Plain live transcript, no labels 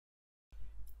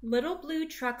Little Blue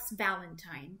Truck's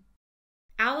Valentine.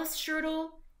 Alice Shirtle,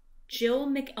 Jill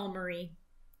McElmurray.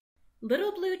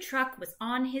 Little Blue Truck was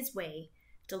on his way,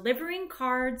 delivering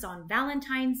cards on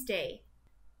Valentine's Day.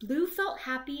 Blue felt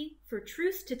happy, for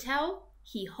truth to tell,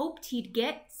 he hoped he'd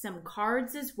get some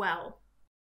cards as well.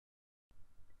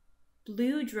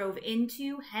 Blue drove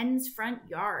into Hen's front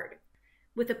yard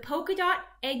with a polka dot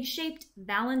egg-shaped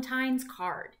Valentine's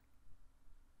card.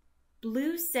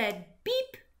 Blue said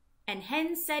beep, and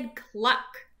Hen said cluck.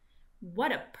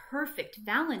 What a perfect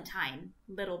Valentine,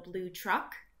 Little Blue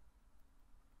Truck.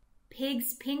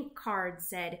 Pig's pink card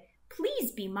said,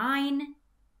 please be mine.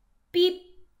 Beep,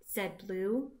 said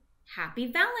Blue.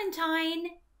 Happy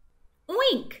Valentine.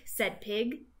 Oink, said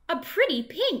Pig. A pretty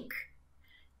pink.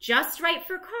 Just right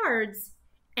for cards,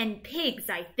 and pigs,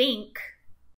 I think.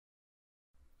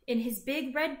 In his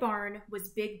big red barn was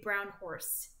Big Brown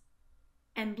Horse,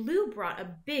 and Blue brought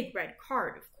a big red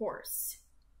card, of course.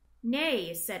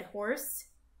 Nay, said Horse,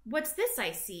 what's this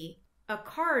I see? A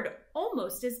card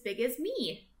almost as big as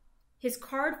me. His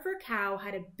card for Cow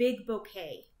had a big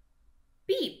bouquet.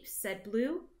 Beep, said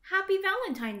Blue, happy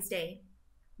Valentine's Day.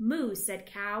 Moo, said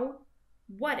Cow,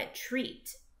 what a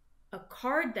treat. A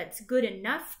card that's good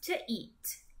enough to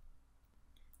eat.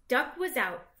 Duck was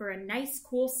out for a nice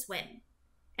cool swim,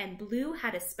 and Blue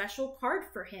had a special card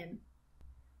for him.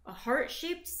 A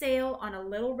heart-shaped sail on a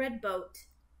little red boat.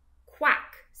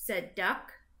 Quack, said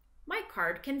Duck, my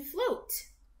card can float.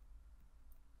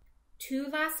 2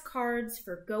 last cards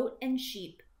for Goat and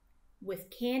Sheep, with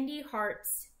candy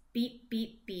hearts, beep,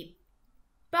 beep, beep.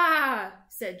 Bah,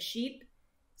 said Sheep,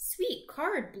 sweet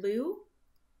card, Blue.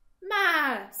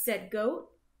 Ma, said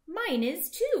Goat, mine is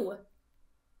too.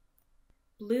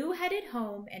 Blue headed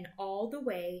home, and all the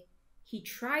way he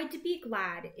tried to be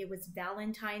glad it was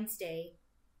Valentine's Day.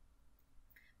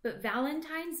 But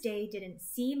Valentine's Day didn't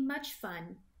seem much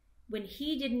fun when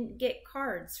he didn't get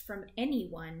cards from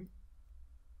anyone.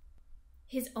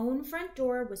 His own front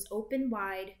door was open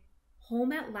wide.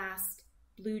 Home at last,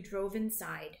 Blue drove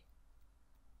inside.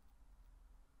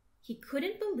 He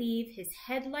couldn't believe his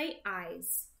headlight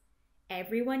eyes.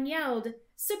 Everyone yelled,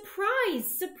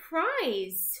 surprise,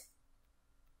 surprise!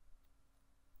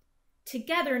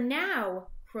 Together now,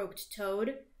 croaked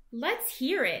Toad. Let's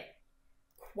hear it.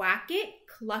 Quack it,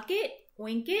 cluck it,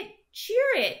 oink it, cheer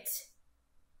it.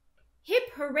 Hip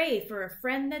hooray for a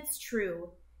friend that's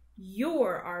true.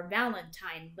 You're our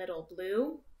Valentine, Little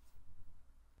Blue.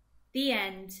 The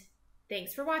end.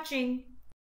 Thanks for watching.